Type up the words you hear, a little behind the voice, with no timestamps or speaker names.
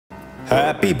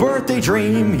Happy birthday,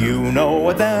 Dream, you know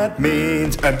what that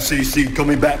means. MCC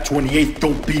coming back 28th,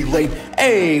 don't be late.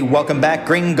 Hey, welcome back,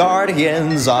 Green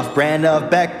Guardians, off-brand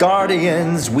of Beck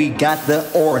Guardians. We got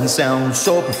the orange sound,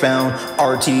 so profound,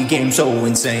 RT game so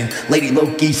insane. Lady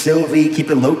Loki, Sylvie, keep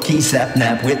it low-key,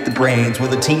 sap-nap with the brains. Will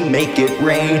the team make it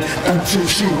rain?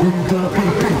 MCC,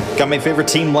 got my favorite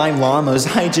team, Lime Llamas.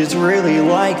 I just really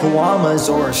like llamas,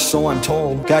 or so I'm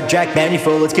told. Got Jack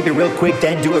Manufo, let's keep it real quick,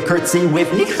 then do a curtsy with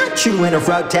Nikachu and a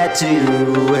frog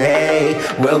tattoo. Hey,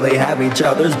 will they have each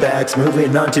other's backs?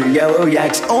 Moving on to Yellow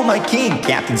Yaks. Oh my king,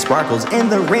 Captain Sparkles in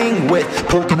the ring with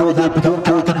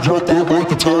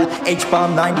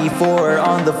H-Bomb 94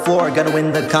 on the floor, gonna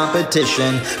win the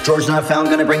competition. George Not Found,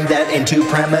 gonna bring that into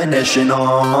premonition.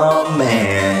 Oh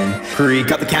man, Cree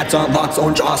got the cats on locks,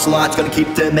 orange ocelots, gonna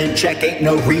keep them in check. Ain't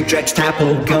no rejects,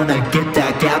 Tapple, gonna get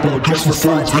that gapple just for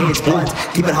fun. Hey, it's blunt,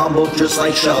 keep it humble just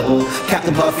like Shovel.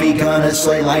 Captain Puffy gonna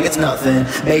slay like it's nothing,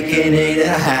 making it a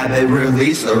habit.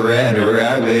 Release the red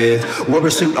rabbit. Will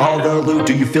pursuit all the loot.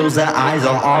 Do you feel that eyes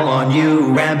are all on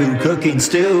you? Rambo cooking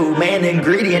stew, main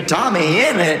ingredient Tommy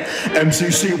in it.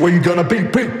 MCC, where you gonna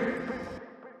be?